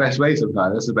 That's the best way.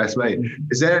 Sometimes that's the best way.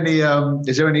 Is there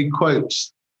any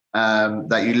quotes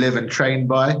that you live and train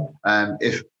by?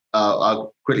 If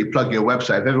I'll quickly plug your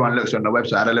website. If everyone looks on the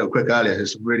website, I had a little quick earlier.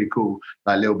 There's some really cool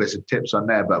like little bits of tips on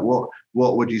there. But what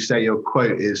would you say your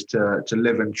quote is to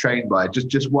live and train by?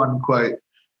 Just one quote,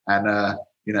 and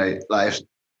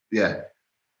yeah.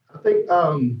 I think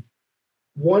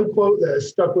one quote that has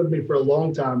stuck with me for a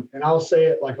long time, and I'll say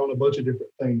it like on a bunch of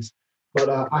different things, but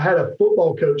I had a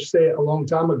football coach say it a long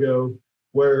time ago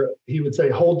where he would say,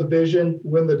 hold the vision,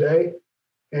 win the day.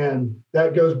 And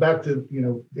that goes back to,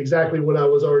 exactly what I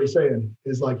was already saying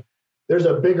is like, there's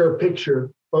a bigger picture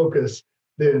focus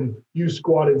than you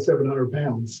squatting 700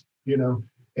 pounds, and,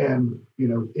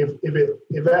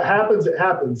 if that happens, it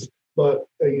happens. But,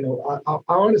 I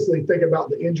honestly think about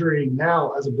the injury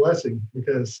now as a blessing,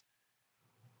 because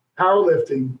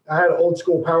powerlifting, I had an old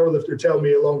school powerlifter tell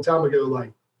me a long time ago,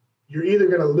 like, you're either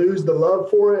going to lose the love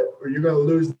for it or you're going to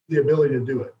lose the ability to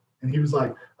do it. And he was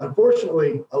like,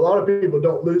 unfortunately, a lot of people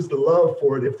don't lose the love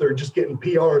for it if they're just getting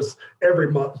PRs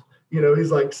every month. He's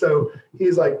like,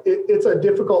 it's a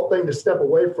difficult thing to step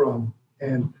away from.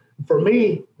 And for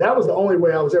me, that was the only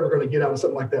way I was ever going to get out of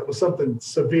something like that, was something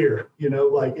severe,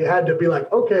 like it had to be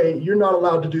like, okay, you're not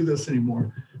allowed to do this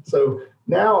anymore. So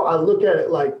now I look at it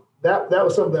like that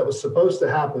was something that was supposed to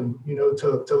happen,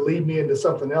 to lead me into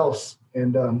something else.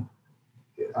 And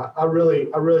I really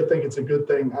think it's a good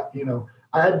thing.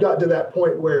 I had got to that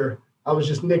point where I was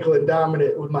just nickel and diming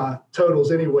it with my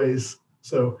totals anyways.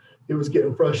 So it was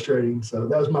getting frustrating. So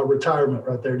that was my retirement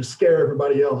right there, to scare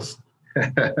everybody else.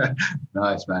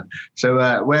 Nice, man.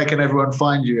 So where can everyone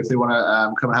find you if they want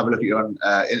to come and have a look at you on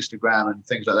Instagram and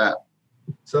things like that?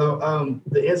 So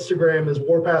the Instagram is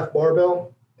Warpath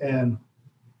Barbell. And,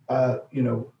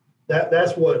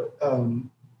 that's what,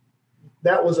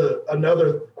 that was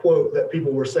another quote that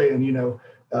people were saying,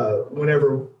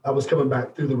 whenever I was coming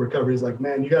back through the recovery, is like,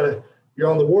 man, you're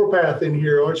on the warpath in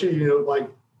here, aren't you? Like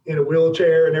in a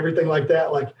wheelchair and everything like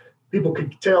that. Like people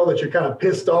could tell that you're kind of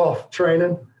pissed off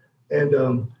training.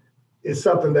 And it's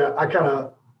something that I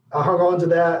hung on to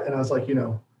that. And I was like,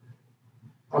 I'm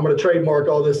going to trademark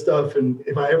all this stuff. And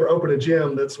if I ever open a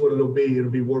gym, that's what it'll be.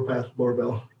 It'll be Warpath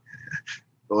Barbell.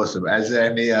 Awesome. Is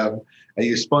there any, are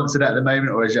you sponsored at the moment,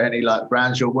 or is there any like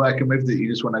brands you're working with that you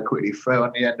just want to quickly throw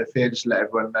on the end of here, just let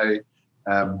everyone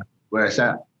know where it's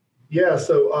at? Yeah.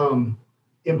 So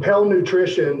Impel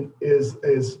Nutrition is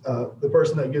the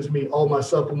person that gives me all my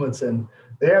supplements, and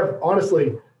they have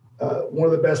honestly one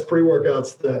of the best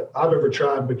pre-workouts that I've ever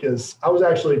tried, because I was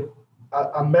actually,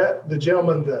 I met the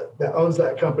gentleman that owns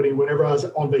that company whenever I was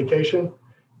on vacation,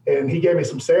 and he gave me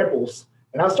some samples.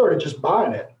 And I started just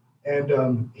buying it.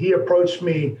 And he approached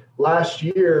me last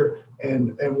year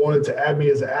and wanted to add me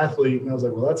as an athlete. And I was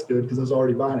like, well, that's good because I was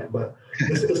already buying it. But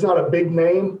it's not a big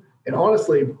name. And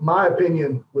honestly, my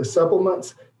opinion with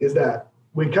supplements is that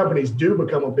when companies do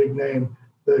become a big name,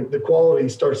 the quality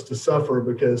starts to suffer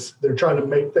because they're trying to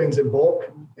make things in bulk,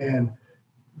 and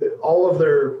all of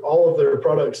their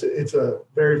products, it's a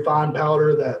very fine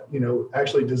powder that, you know,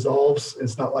 actually dissolves.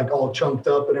 It's not like all chunked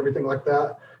up and everything like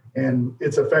that. And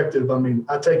it's effective. I mean,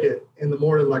 I take it in the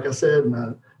morning, like I said,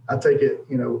 and I take it,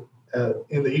 you know,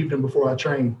 in the evening before I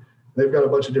train. They've got a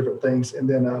bunch of different things. And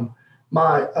then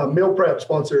my meal prep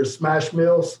sponsor is Smash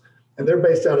Meals, and they're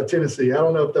based out of Tennessee. I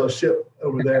don't know if they'll ship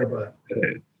over there, but.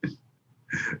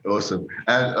 Awesome.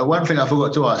 One thing I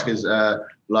forgot to ask is,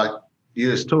 like you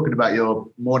was talking about your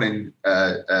morning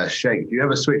shake. Do you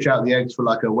ever switch out the eggs for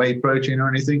like a whey protein or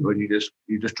anything, or you just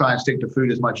try and stick to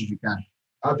food as much as you can?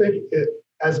 I think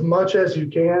as much as you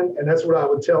can, and that's what I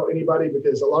would tell anybody,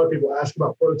 because a lot of people ask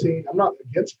about protein. I'm not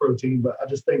against protein, but I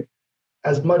just think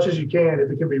as much as you can,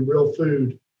 if it can be real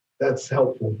food, that's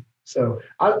helpful. So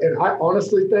I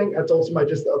honestly think, I told somebody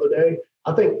just the other day,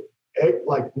 I think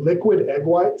liquid egg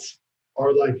whites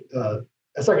are like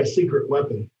that's like a secret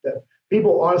weapon that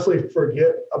people honestly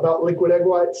forget about. Liquid egg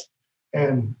whites,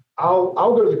 and I'll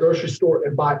go to the grocery store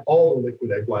and buy all the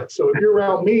liquid egg whites. So if you're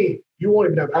around me, you won't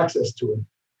even have access to them.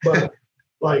 But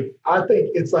like, I think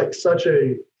it's like such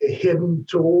a hidden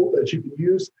tool that you can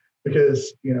use,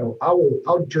 because, you know,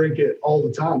 I'll drink it all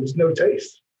the time. There's no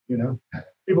taste, you know.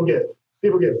 People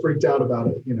get freaked out about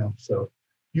it, you know. So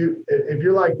if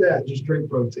you're like that, just drink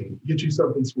protein. Get you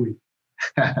something sweet.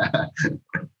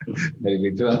 Very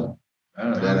good job.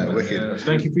 Wicked.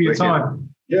 Thank you for your time.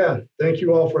 Yeah, thank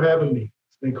you all for having me.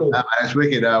 It's been cool. It's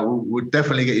wicked. We'll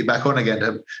definitely get you back on again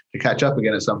to catch up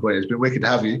again at some point. It's been wicked to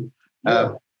have you.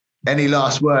 Yeah. Any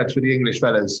last words for the English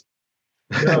fellas?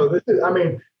 No,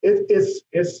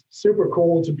 it's super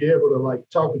cool to be able to like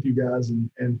talk with you guys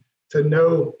and to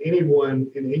know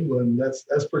anyone in England.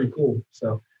 That's pretty cool.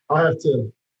 So I'll have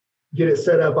to get it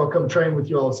set up. I'll come train with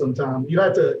you all sometime. You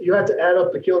have to add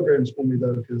up the kilograms for me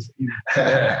though, because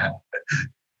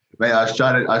mate, I was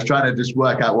trying to just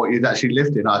work out what you'd actually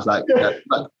lifting. I was like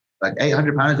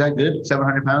 800 pounds, is that good?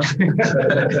 700 pounds?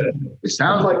 It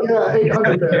sounds like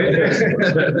 800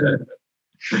 pounds.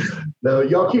 No,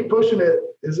 y'all keep pushing it.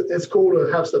 It's cool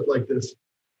to have stuff like this.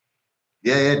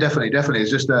 Yeah, definitely. It's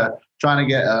just trying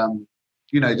to get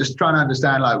just trying to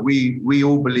understand, like we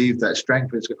all believe that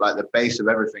strength is like the base of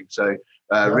everything. So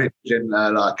Rich in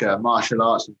martial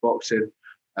arts and boxing,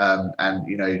 and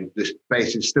you know, this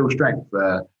base is still strength.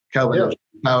 Kelvin,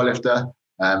 powerlifter,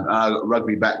 and I got a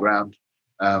rugby background.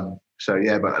 So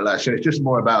it's just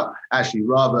more about actually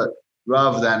rather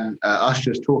than us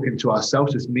just talking to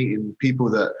ourselves, just meeting people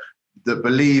that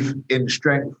believe in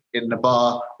strength in the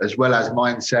bar as well as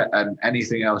mindset and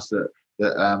anything else that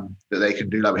they can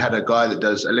do. Like we had a guy that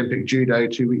does Olympic judo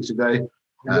 2 weeks ago.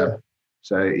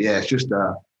 It's just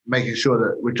making sure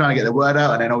that we're trying to get the word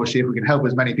out, and then obviously if we can help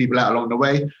as many people out along the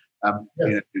way, you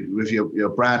know, with your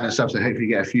brand and stuff, so hopefully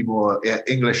get a few more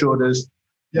English orders.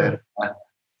 And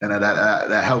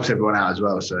that helps everyone out as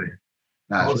well. So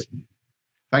awesome.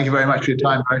 Thank you very much for your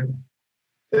time, bro.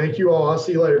 Thank you all. I'll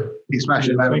see you later. Keep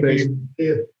smashing, man. Thank you. See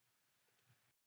you.